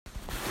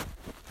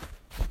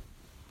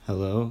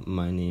Hello,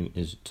 my name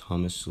is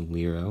Thomas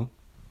Lero,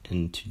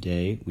 and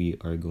today we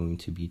are going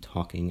to be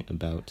talking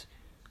about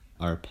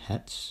our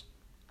pets.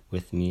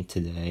 With me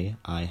today,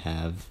 I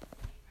have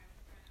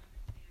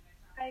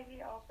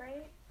Ivy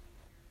Albright,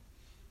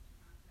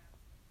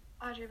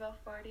 Audrey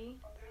Belforti,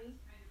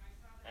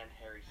 and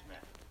Harry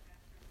Smith.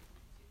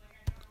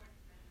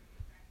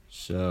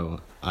 So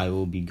I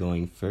will be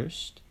going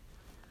first.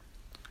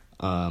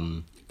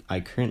 I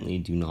currently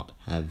do not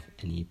have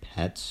any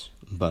pets,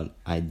 but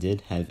I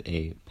did have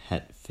a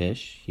pet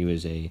fish. He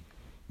was a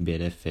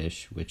betta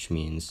fish, which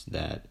means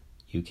that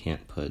you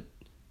can't put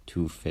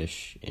two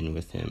fish in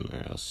with him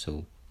or else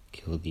he'll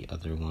kill the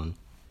other one.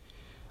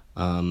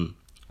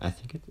 I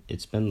think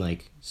it's been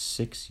like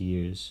 6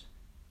 years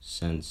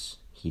since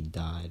he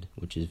died,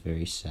 which is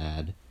very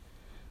sad.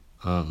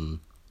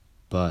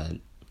 But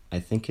I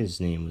think his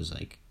name was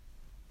like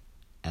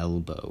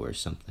Elbow or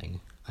something.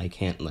 I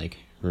can't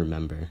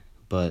remember,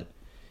 but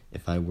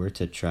if I were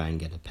to try and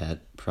get a pet,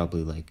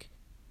 probably like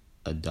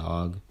a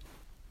dog,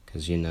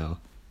 because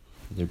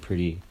they're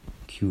pretty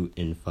cute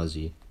and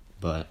fuzzy,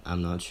 but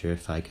I'm not sure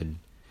if I could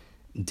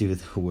do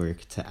the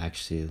work to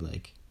actually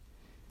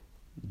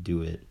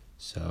do it.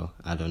 So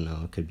I don't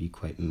know, it could be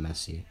quite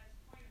messy.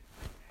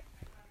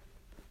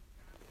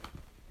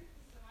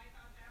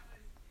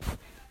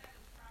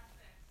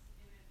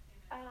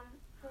 Hello,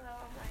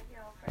 I'm Ivy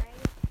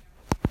Albright.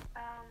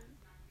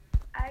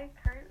 I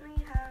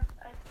currently have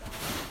a dog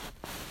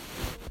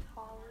named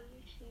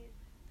Holly. She's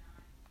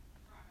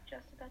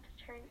just about to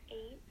turn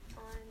 8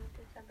 on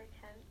December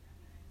 10th.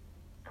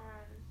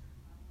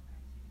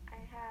 I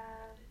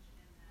have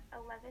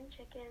 11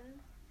 chickens,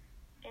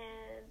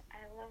 and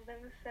I love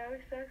them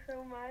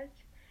so much.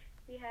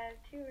 We have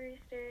 2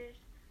 roosters,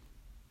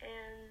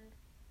 and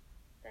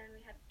then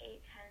we have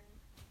 8 hens,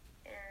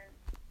 and,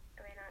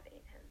 not 8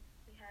 hens,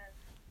 we have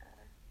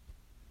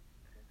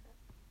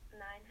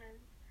 9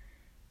 hens,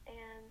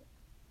 and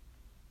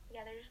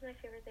yeah, they're just my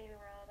favorite thing in the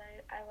world.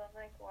 I love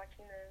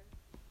watching them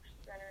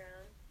run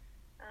around.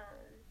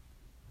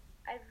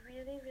 I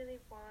really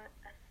want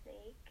a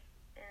snake,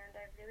 and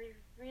I really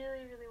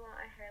want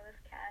a hairless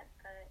cat,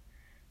 but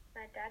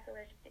my dad's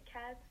allergic to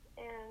cats,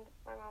 and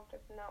my mom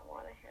does not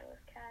want a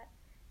hairless cat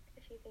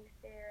because she thinks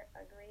they're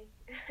ugly.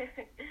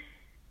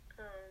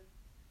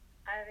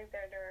 I think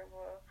they're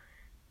adorable,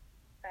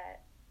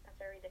 but that's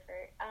very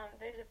different.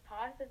 There's a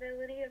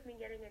possibility of me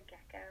getting a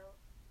gecko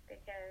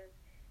because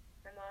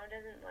my mom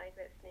doesn't like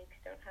that snakes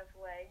don't have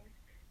legs,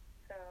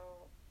 so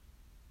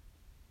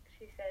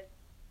she said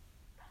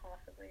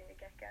possibly a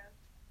gecko,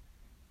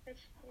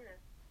 which,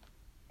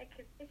 it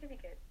could be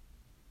good.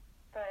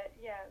 But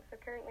yeah, so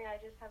currently I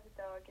just have a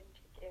dog and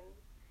chickens,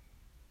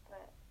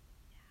 but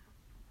yeah.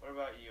 What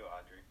about you,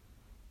 Audrey?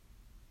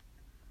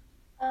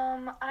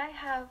 I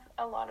have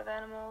a lot of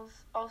animals.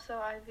 Also,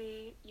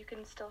 Ivy, you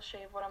can still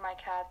shave one of my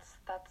cats.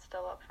 That's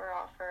still up for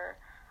offer.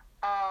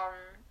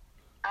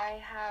 I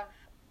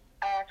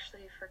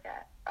actually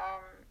forget,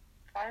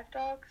 5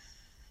 dogs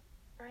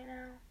right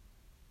now?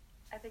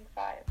 I think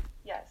 5.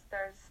 Yes,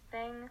 there's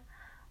Thing,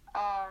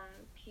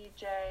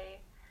 PJ,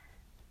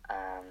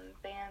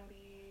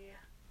 Bambi,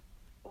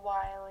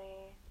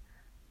 Wiley,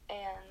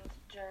 and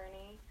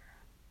Journey.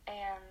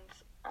 And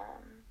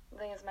the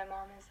thing is, my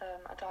mom is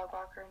a dog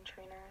walker and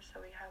trainer, so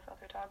we have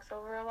other dogs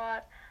over a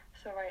lot.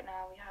 So right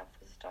now we have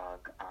this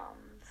dog,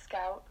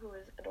 Scout, who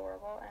is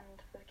adorable,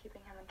 and we're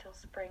keeping him until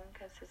spring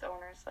because his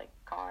owner's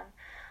gone.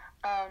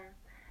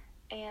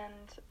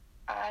 And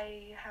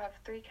I have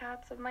 3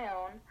 cats of my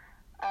own.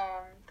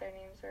 Their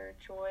names are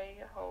Joy,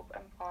 Hope,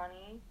 and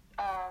Bonnie.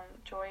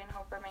 Joy and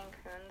Hope are Maine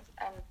Coons,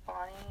 and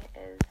Bonnie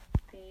is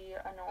the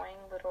annoying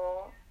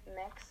little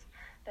mix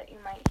that you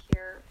might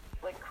hear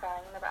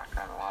crying in the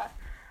background a lot.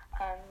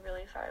 I'm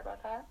really sorry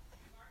about that.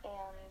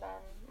 And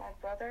my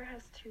brother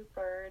has 2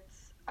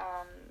 birds.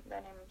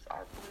 Their names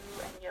are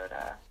Blue and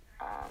Yoda.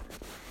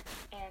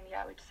 And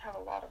yeah, we just have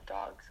a lot of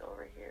dogs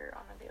over here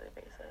on a daily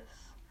basis.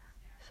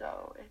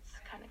 So it's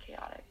kind of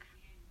chaotic.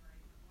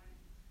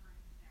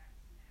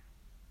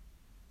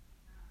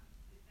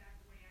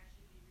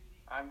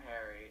 I'm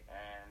Harry,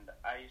 and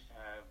I used to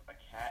have a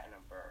cat and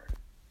a bird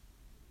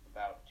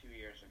about 2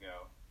 years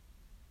ago,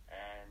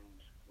 and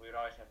we would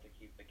always have to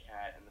keep the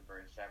cat and the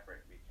bird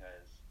separate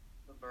because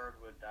the bird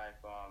would dive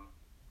bomb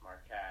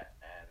our cat,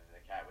 and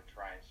the cat would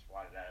try and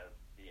swat it out of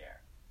the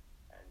air,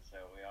 and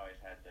so we always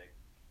had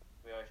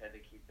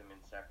to keep them in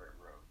separate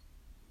rooms.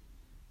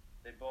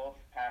 They both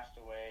passed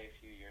away a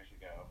few years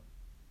ago,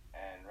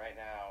 and right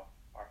now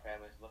our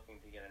family's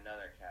looking to get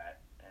another cat,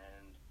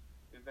 and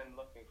we've been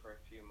looking for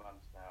a few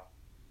months now,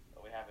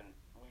 but we haven't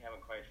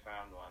quite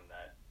found one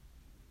that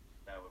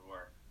would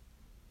work.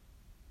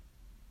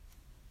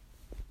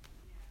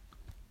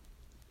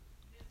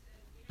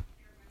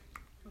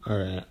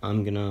 Alright,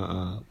 I'm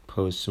gonna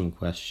pose some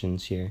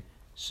questions here.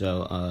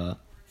 So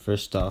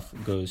first off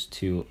goes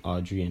to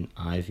Audrey and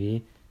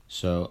Ivy.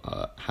 So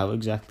how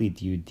exactly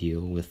do you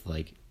deal with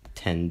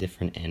 10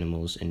 different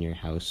animals in your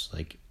house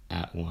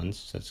at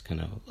once? That's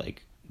kind of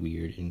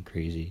weird and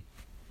crazy.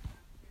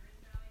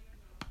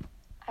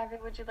 Heather,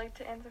 would you like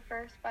to answer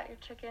first about your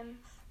chickens?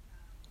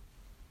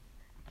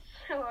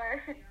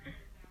 Sure.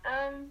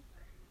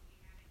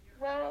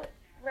 Well,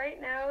 right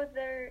now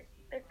they're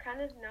kind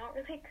of not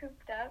really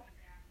cooped up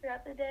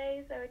throughout the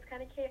day, so it's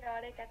kind of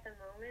chaotic at the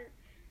moment.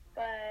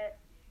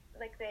 But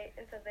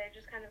so they're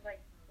just kind of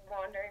like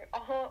wandering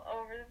all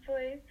over the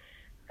place.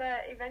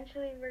 But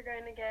eventually we're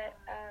going to get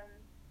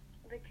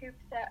the coop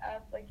set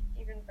up like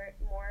even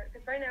more,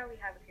 because right now we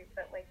have a coop,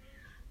 but like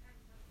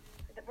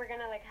we're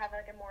gonna like have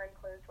like a more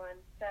enclosed one.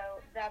 So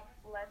that's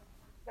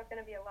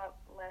gonna be a lot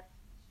less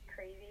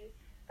crazy.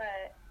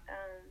 But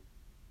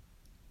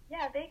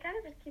yeah, they kind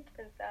of just keep to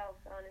themselves,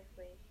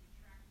 honestly.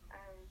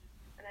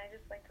 And I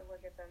just like to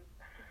look at them.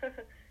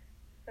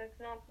 So it's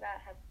not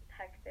that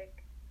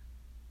hectic.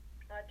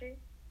 Audrey?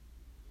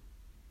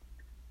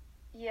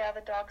 Yeah,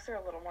 the dogs are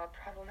a little more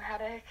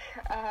problematic,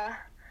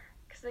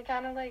 because they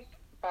kind of like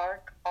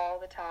bark all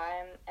the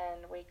time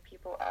and wake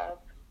people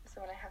up. So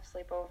when I have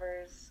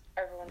sleepovers,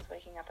 everyone's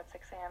waking up at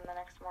 6 a.m. the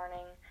next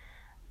morning.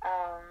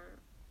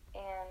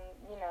 And,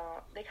 you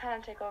know, they kind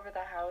of take over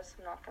the house,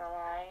 I'm not gonna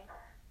lie.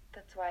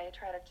 That's why I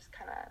try to just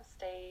kind of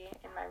stay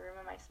in my room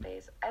and my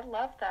space. I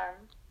love them,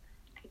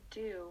 I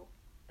do,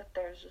 but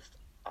there's just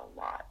a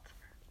lot.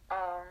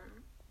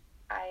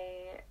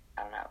 I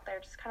don't know, they're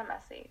just kind of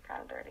messy,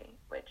 kind of dirty,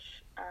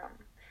 which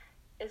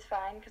is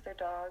fine because they're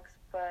dogs,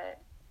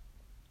 but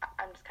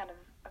I'm just kind of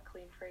a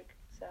clean freak,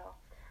 so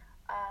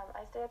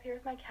I stay up here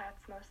with my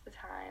cats most of the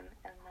time,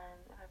 and then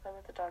if I play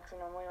with the dogs, I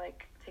normally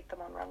like take them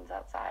on runs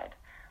outside,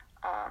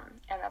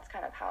 and that's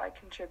kind of how I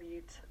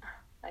contribute,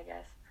 I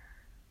guess.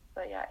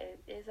 But yeah, it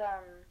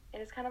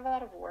is kind of a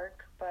lot of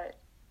work, but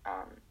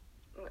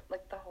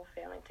like the whole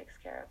family takes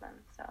care of them,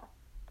 so.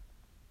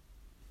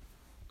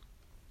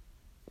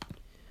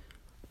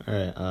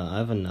 Alright, I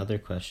have another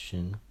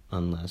question,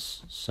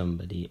 unless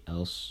somebody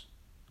else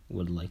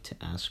would like to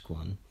ask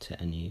one to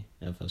any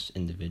of us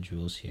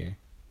individuals here.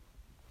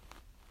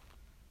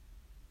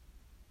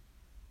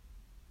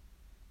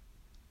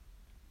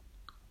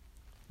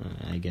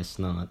 I guess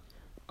not.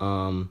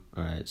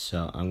 Alright,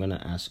 so I'm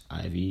gonna ask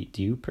Ivy,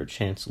 do you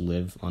perchance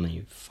live on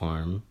a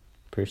farm,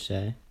 per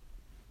se?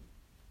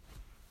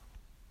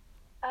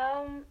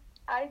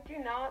 I do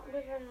not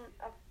live on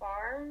a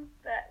farm,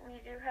 but we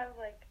do have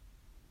like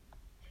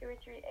 2 or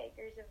 3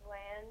 acres of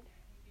land.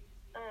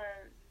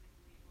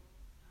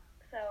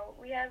 So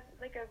we have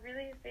like a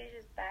really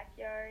spacious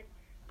backyard,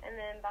 and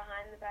then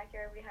behind the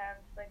backyard we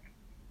have like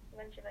a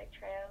bunch of like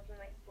trails and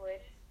like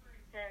woods.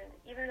 And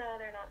even though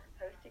they're not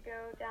supposed to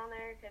go down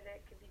there because it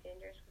could be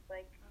dangerous with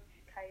like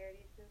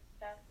coyotes and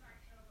stuff,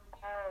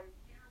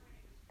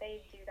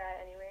 they do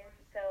that anyways.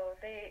 So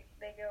they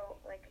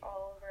go like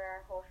all over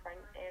our whole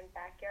front and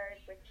backyard,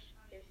 which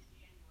is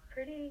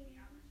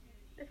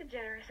it's a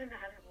generous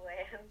amount of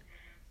land.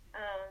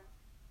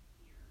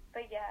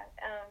 But yeah,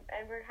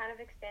 and we're kind of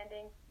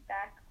expanding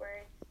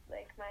backwards.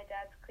 Like my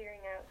dad's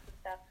clearing out some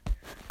stuff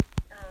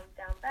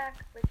down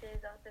back, which is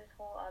this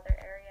whole other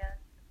area.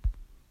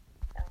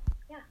 So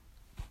yeah,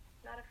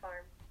 not a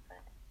farm,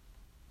 but.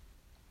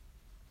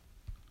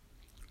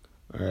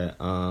 Alright,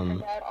 My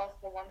dad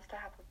also wants to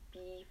have a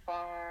bee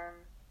farm.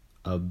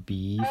 A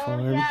bee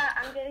farm? Oh yeah,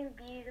 I'm getting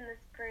bees in the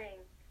spring.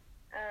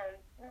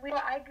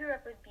 I grew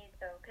up with bees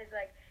though, cause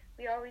like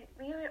we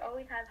would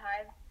always have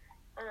hives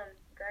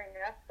growing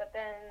up, but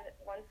then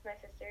once my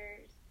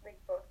sisters like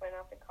both went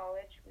off to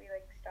college, we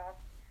like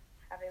stopped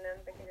having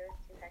them because it was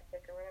too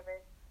hectic or whatever.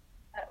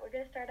 But we're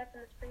gonna start up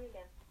in the spring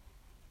again.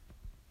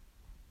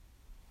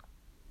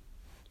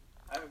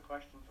 I have a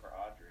question for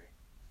Audrey.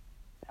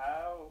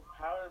 How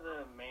are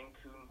the Maine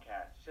Coon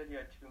cats? You said you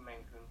had 2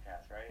 Maine Coon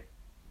cats, right?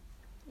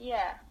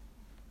 Yeah.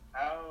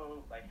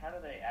 How do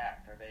they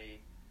act? Are they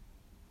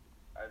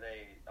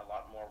a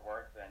lot more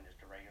work than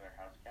just a regular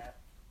house cat?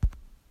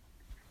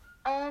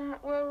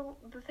 Well,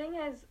 the thing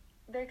is,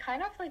 they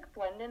kind of like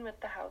blend in with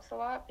the house a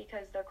lot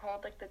because they're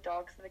called like the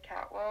dogs of the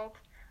cat world.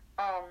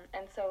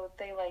 And so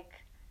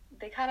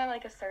they kind of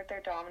like assert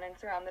their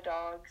dominance around the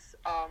dogs,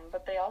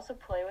 but they also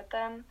play with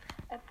them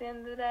at the end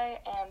of the day,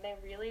 and they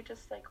really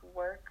just like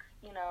work,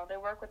 they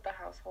work with the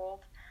household,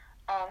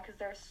 because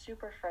they're a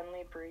super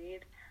friendly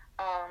breed.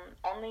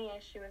 Only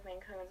issue with Maine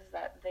Coons is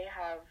that they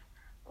have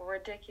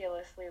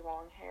ridiculously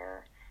long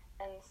hair,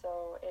 and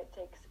so it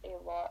takes a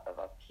lot of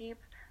upkeep,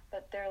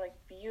 but they're like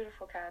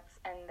beautiful cats,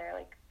 and they're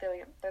like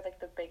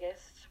the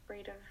biggest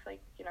breed of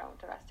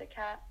domestic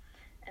cat,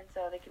 and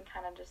so they can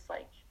kind of just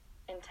like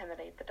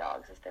intimidate the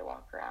dogs as they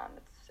walk around.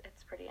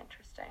 It's pretty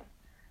interesting.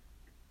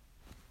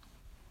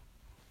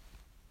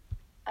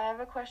 I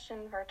have a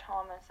question for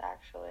Thomas,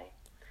 actually.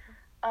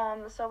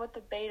 So with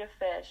the betta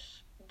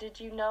fish, did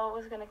you know it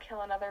was going to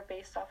kill another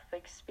based off of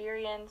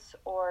experience,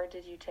 or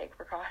did you take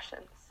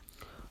precautions?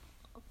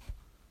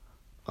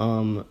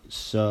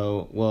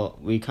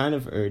 We kind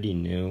of already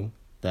knew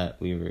that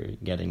we were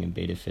getting a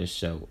betta fish,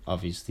 so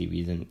obviously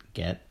we didn't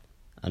get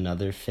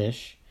another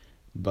fish,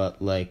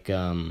 but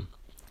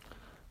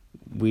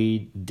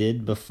we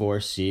did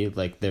before see,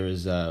 like, there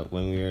was,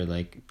 when we were,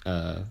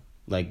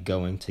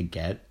 going to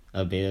get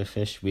a betta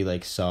fish we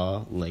like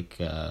saw like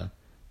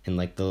in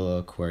like the little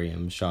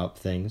aquarium shop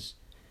things.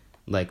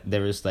 Like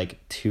there was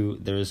like two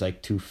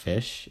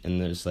fish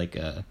and there's like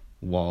a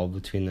wall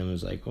between them. It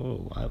was like,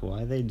 oh,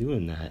 why are they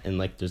doing that? And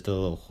like there's the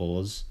little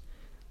holes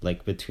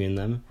like between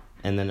them,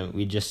 and then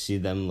we just see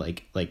them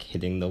like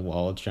hitting the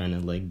wall trying to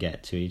like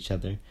get to each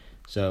other.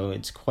 So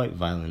it's quite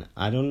violent.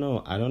 I don't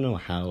know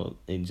how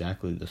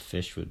exactly the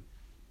fish would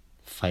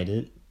fight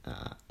it,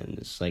 and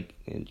it's like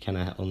it kind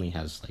of only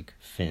has like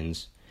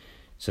fins,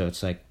 so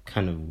it's like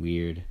kind of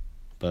weird,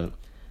 but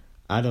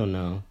I don't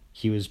know.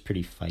 He was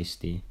pretty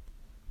feisty,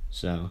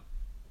 so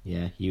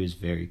yeah, he was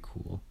very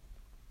cool.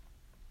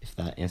 If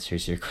that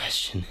answers your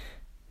question.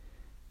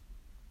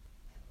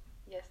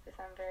 Yes, they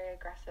sound very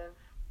aggressive.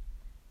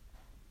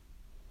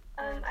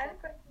 I have a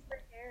question for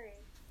Harry.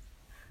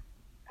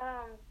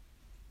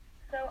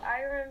 So I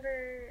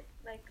remember,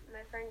 like,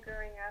 my friend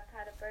growing up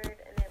had a bird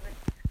and it would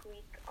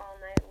squeak all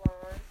night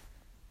long.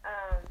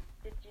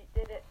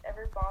 Did it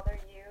ever bother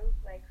you,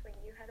 like, when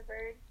you had a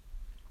bird?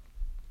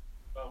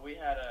 Well, we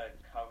had a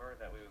cover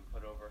that we would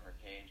put over her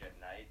cage at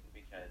night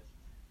because,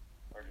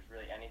 or just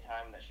really any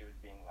time that she was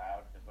being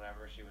loud, because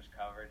whenever she was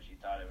covered, she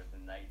thought it was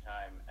the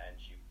nighttime, and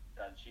she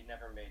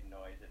never made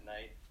noise at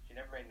night. She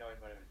never made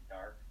noise when it was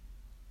dark.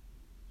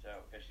 So,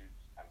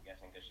 I'm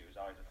guessing because she was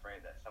always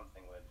afraid that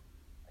something would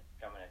like,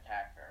 come and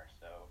attack her.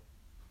 So,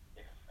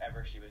 if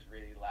ever she was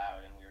really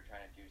loud and we were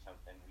trying to do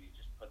something, we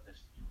just put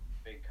this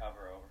big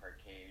cover over her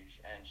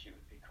cage, and she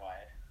would be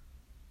quiet.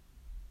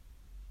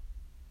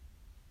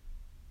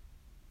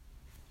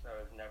 So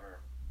it was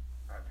never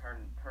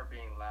her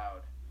being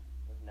loud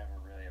was never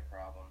really a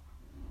problem.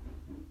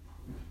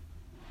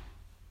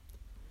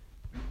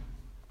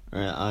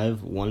 All right, I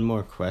have one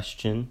more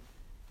question,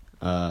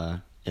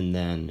 and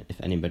then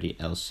if anybody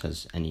else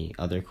has any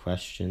other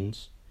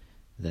questions,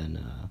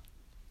 then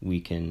we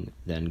can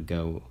then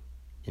go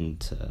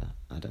into,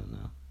 I don't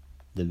know,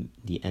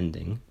 the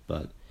ending.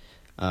 But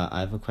I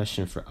have a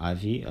question for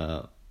Ivy.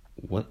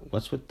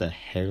 What's with the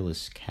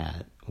hairless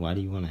cat? Why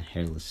do you want a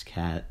hairless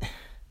cat?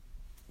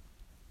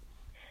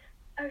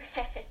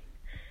 Okay.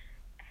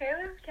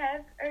 Hairless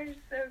cats are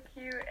so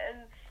cute,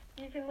 and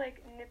you can,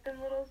 like, knit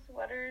them little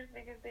sweaters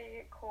because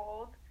they get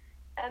cold.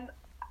 And,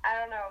 I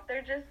don't know,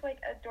 they're just, like,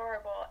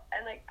 adorable.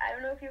 And, like, I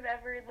don't know if you've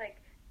ever, like,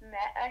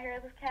 met a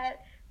hairless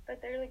cat,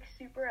 but they're, like,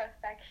 super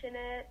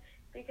affectionate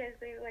because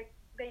they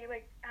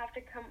have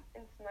to come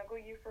and snuggle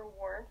you for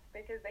warmth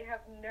because they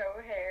have no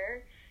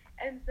hair.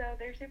 And so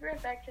they're super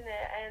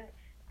affectionate, and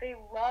they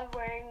love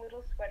wearing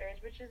little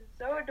sweaters, which is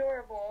so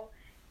adorable.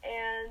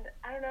 And,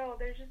 I don't know,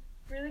 they're just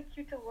really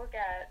cute to look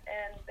at,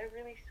 and they're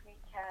really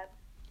sweet cats,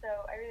 so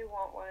I really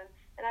want one.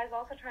 And I was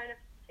also trying to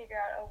figure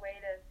out a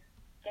way to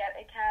get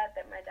a cat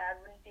that my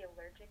dad wouldn't be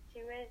allergic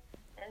to it,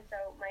 and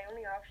so my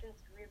only options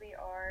really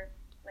are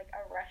like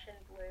a Russian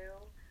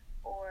blue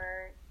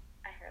or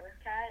a hairless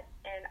cat,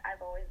 and I've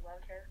always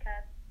loved hairless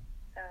cats,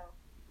 so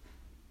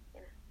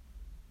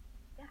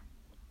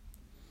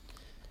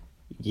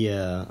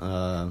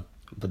Yeah,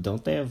 but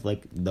don't they have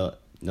like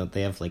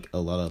a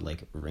lot of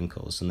like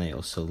wrinkles, and they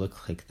also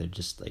look like they're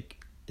just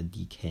like a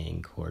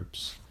decaying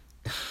corpse?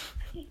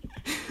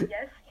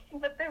 Yes,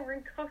 but the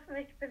wrinkles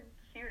make them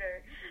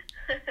cuter.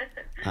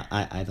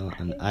 I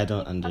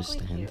don't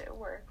understand. Cute, it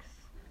works.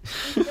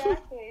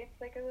 Exactly,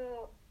 it's like a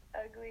little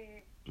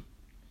ugly,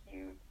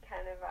 cute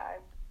kind of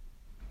vibe.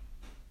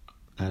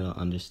 I don't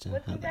understand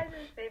What's how your that. guys'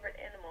 favorite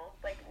animal?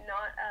 Like,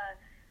 not a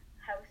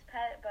house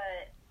pet,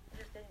 but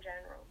just in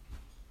general.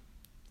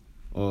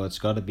 Well, it's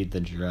got to be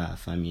the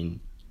giraffe. I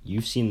mean,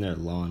 you've seen their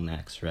long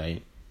necks,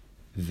 right?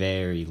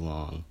 Very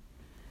long.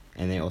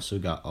 And they also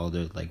got all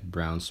their, like,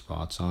 brown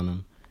spots on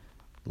them.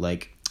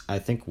 Like, I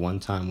think one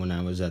time when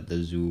I was at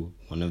the zoo,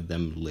 one of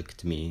them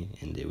licked me,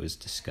 and it was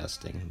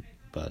disgusting.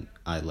 But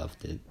I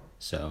loved it.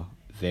 So,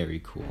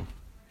 very cool.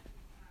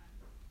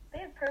 They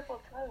have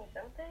purple tongues,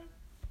 don't they?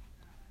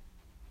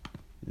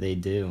 They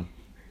do.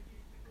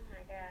 Oh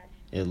my gosh.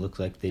 It looked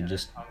like they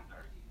just...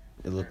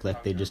 It looked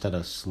like they just had a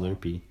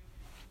Slurpee.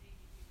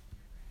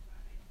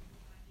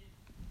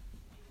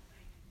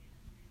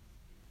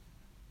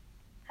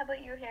 How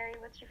about you, Harry?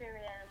 What's your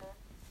favorite animal?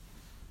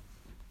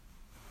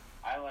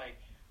 I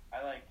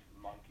like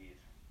monkeys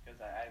because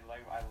I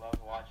love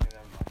watching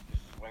them like,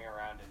 just swing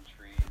around in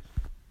trees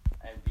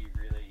and be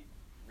really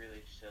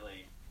really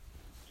silly,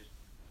 just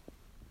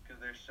because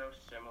they're so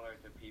similar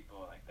to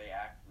people. Like they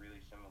act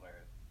really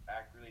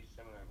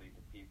similarly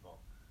to people,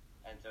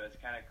 and so it's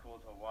kind of cool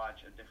to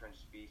watch a different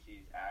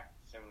species act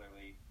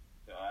similarly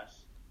to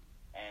us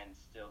and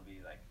still be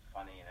like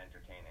funny and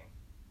entertaining.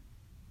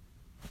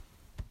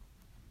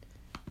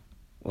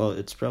 Well,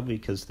 it's probably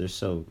because they're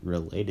so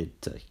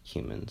related to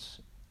humans.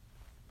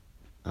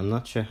 I'm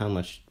not sure how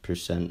much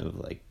percent of,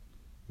 like,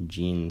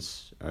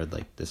 genes are,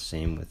 like, the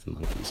same with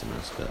monkeys and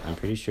us, but I'm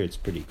pretty sure it's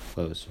pretty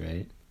close,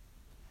 right?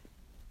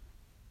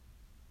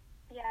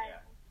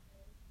 Yeah.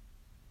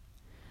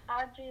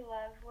 Audrey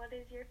Love, what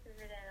is your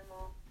favorite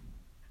animal?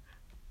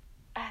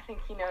 I think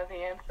you know the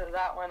answer to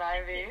that one,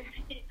 Ivy.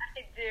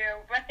 I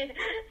do,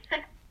 but...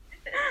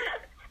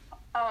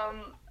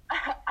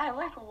 I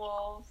like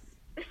wolves.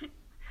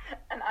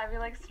 And Ivy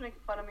likes to make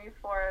fun of me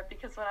for it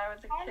because when I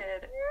was a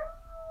kid,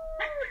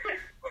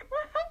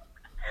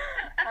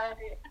 I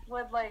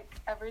would like,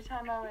 every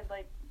time I would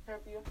like,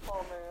 there'd be a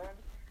full moon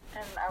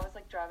and I was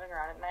like driving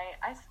around at night.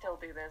 I still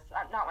do this.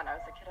 Not when I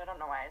was a kid. I don't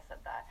know why I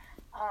said that.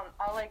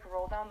 I'll like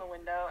roll down the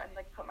window and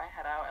like put my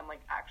head out and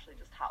like actually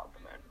just howl at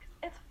the moon because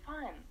it's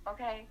fun,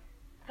 okay?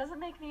 It doesn't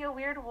make me a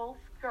weird wolf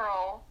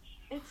girl.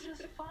 It's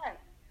just fun.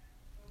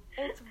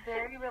 It's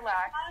very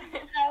relaxing.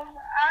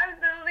 I'm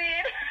the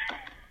lead.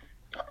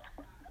 I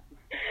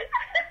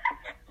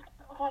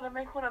want to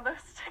make one of those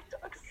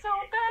TikToks so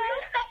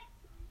bad.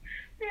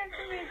 We have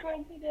to make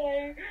one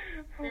today.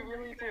 We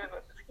really do.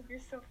 It's gonna be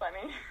so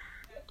funny.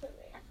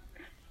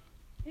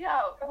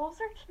 Yeah, wolves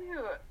are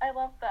cute. I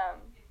love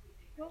them.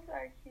 Wolves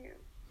are cute.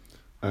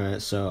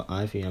 Alright, so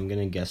Ivy, I'm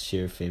gonna guess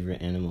your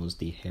favorite animal is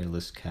the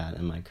hairless cat,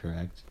 am I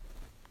correct?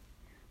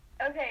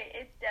 Okay,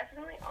 it's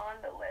definitely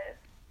on the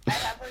list. I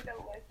have like a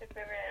list of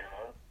favorite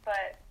animals,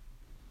 but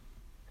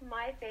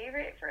my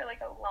favorite for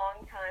like a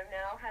long time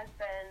now has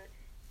been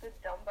the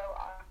Dumbo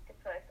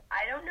octopus.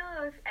 I don't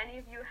know if any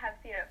of you have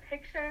seen a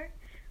picture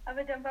of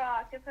a Dumbo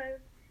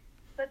octopus,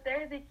 but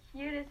they're the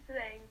cutest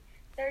thing.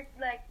 They're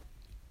like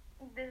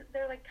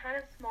kind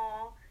of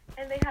small,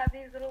 and they have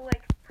these little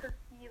like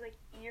perky like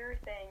ear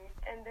things,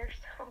 and they're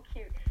so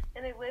cute.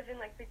 And they live in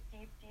like the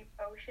deep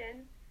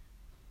ocean.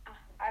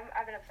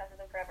 I've been obsessed with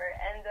them forever.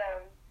 And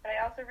but I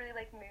also really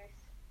like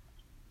moose.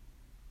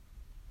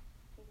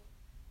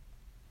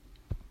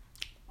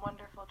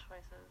 Wonderful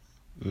choices.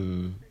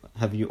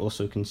 Have you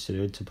also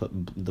considered to put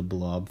the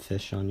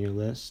blobfish on your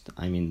list?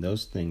 I mean,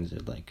 those things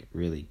are like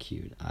really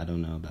cute. I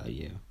don't know about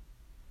you.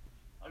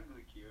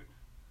 Ugly cute.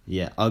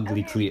 Yeah,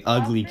 ugly cute.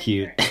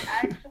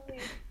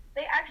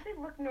 They actually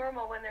look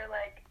normal when they're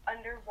like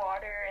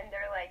underwater and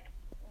they're like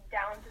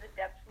down to the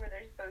depths where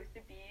they're supposed to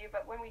be.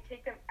 But when we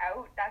take them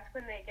out, that's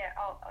when they get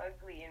all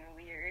ugly and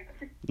weird.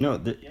 No,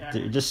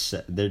 they're just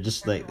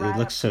like, they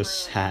look so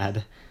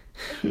sad.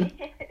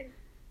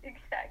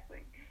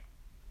 Exactly.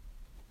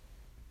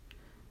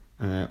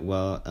 Alright,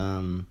 well,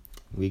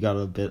 we got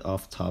a bit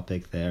off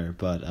topic there,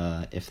 but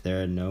if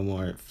there are no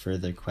more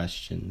further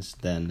questions,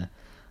 then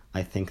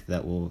I think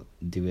that we'll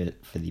do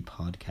it for the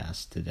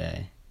podcast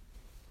today.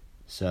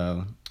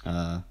 So,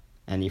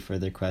 any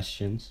further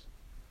questions?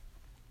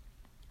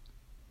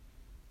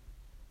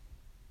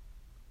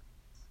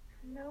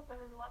 Nope, it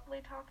was lovely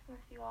talking with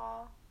you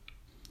all.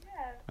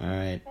 Yeah.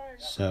 Alright,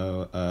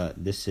 so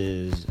this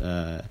is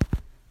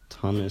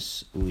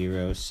Thomas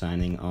Lero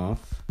signing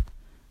off.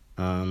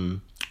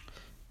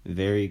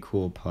 Very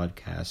cool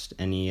podcast.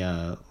 Any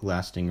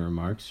lasting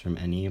remarks from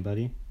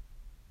anybody?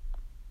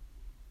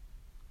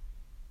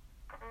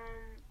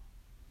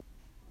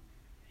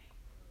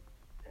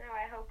 No,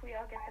 I hope we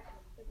all get the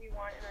things that we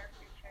want in our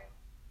future.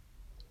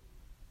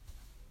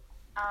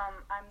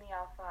 I'm the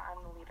alpha,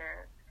 I'm the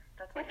leader.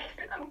 That's what I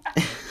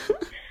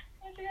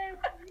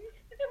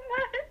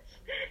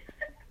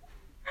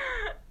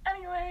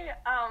Anyway,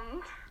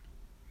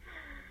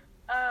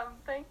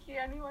 thank you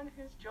anyone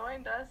who's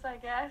joined us, I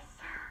guess.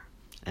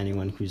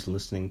 Anyone who's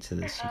listening to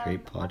this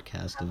great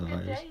podcast of have a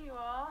ours. good day, you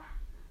all.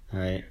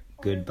 Alright,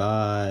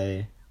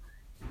 goodbye.